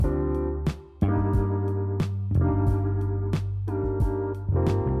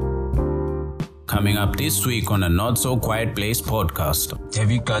Coming up this week on a Not So Quiet Place podcast. Have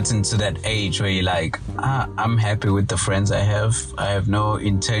you gotten to that age where you're like, I'm happy with the friends I have. I have no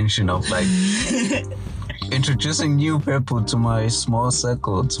intention of like introducing new people to my small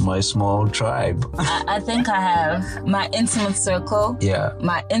circle, to my small tribe. I think I have my intimate circle. Yeah.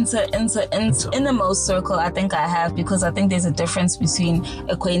 My innermost circle, I think I have, because I think there's a difference between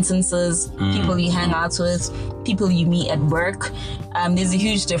acquaintances, people you hang out with, people you meet at work. There's a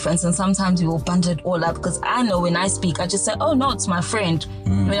huge difference, and sometimes we will bundle it all up, because I know when I speak, I just say, oh no, it's my friend.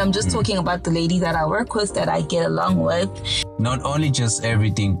 When I'm just talking about the lady that I work with, that I get along with. Not only just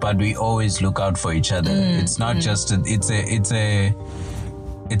everything, but we always look out for each other. It's not just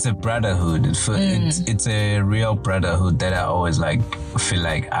it's a brotherhood. It's a real brotherhood that I always feel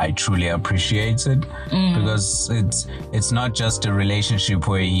like I truly appreciate it, because it's not just a relationship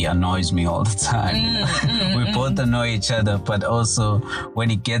where he annoys me all the time. We both annoy each other, but also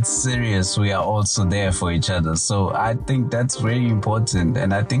when it gets serious, we are also there for each other. So I think that's very important,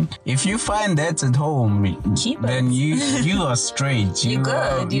 and I think if you find that at home, then you are straight. You're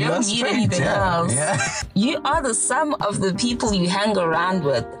good. You don't need anything else. Yeah. You are the sum of the people you hang around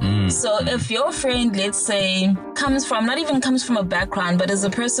with. So if your friend, let's say, not even comes from a background, but is a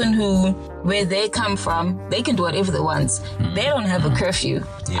person where they come from, they can do whatever they want. They don't have a curfew.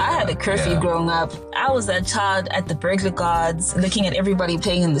 I had a curfew growing up. I was that child at the burglar guards looking at everybody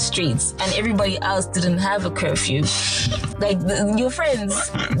playing in the streets, and everybody else didn't have a curfew. Your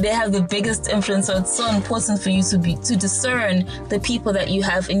friends, they have the biggest influence. So it's so important for you to discern the people that you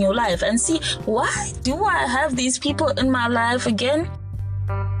have in your life and see, why do I have these people in my life again?